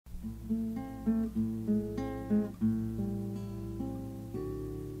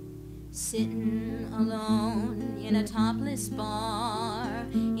Sitting alone in a topless bar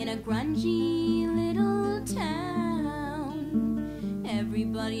in a grungy little town.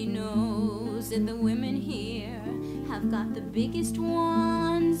 Everybody knows that the women here have got the biggest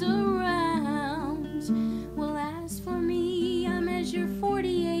ones around. Well, as for me, I measure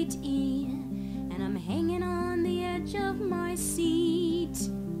 48E, and I'm hanging on the edge of my seat.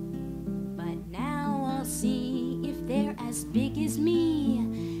 But now I'll see if they're as big as me,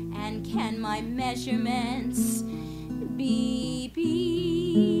 and can my measurements be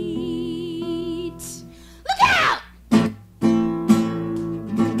beat? Look out!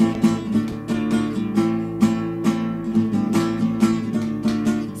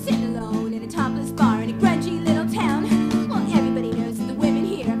 Sitting alone in a topless bar in a grungy little town. Well, everybody knows that the women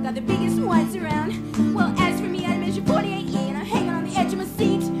here have got the biggest ones around. Well, as for me, I measure 48E, and I'm hanging on the edge of my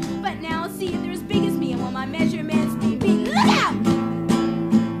seat. But now I'll see if they're as big as me, and will my measurements be beat? Look out!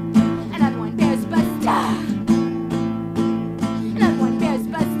 Another one bears buster.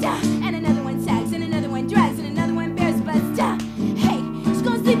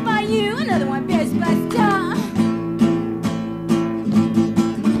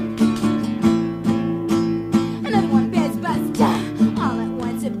 Another one bears buster. All at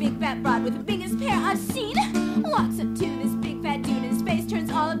once, a big fat broad with the biggest pair I've seen walks up to this big fat dude, and his face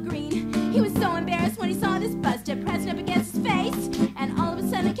turns olive green. He was so embarrassed when he saw this buster pressing up against his face, and all of a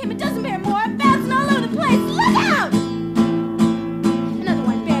sudden came a dozen pair more bouncing all over the place. Look out! Another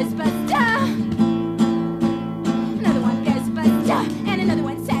one bears buster. Another one bears buster, and another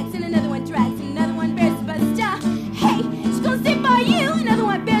one sags, and another one drags, and another one bears buster. Hey, she's gonna sit by you. Another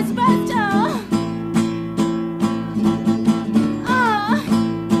one bears buster.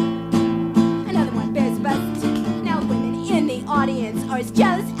 Another one bears buster. Now women in the audience are as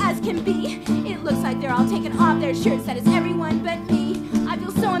jealous as can be. It looks like they're all taking off their shirts. That is everyone but me. I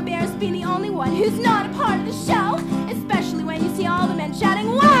feel so embarrassed being the only one who's not a part of the show, especially when you see all the men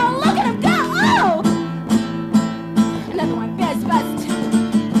shouting, "Wow, look at him go!" Oh! Another one bears bust.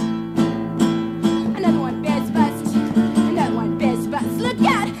 Another one bears bust. Another one bears bust. Look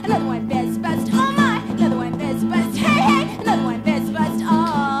out! Another one bears bust. Oh my! Another one bears bust. Hey, hey! Another one bears bust. Oh,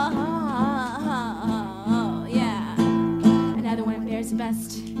 yeah. Another one bears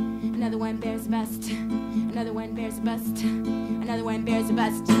bust. Another one bears bust. Another one bears bust. Another one bears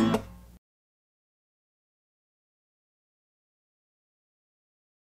bust.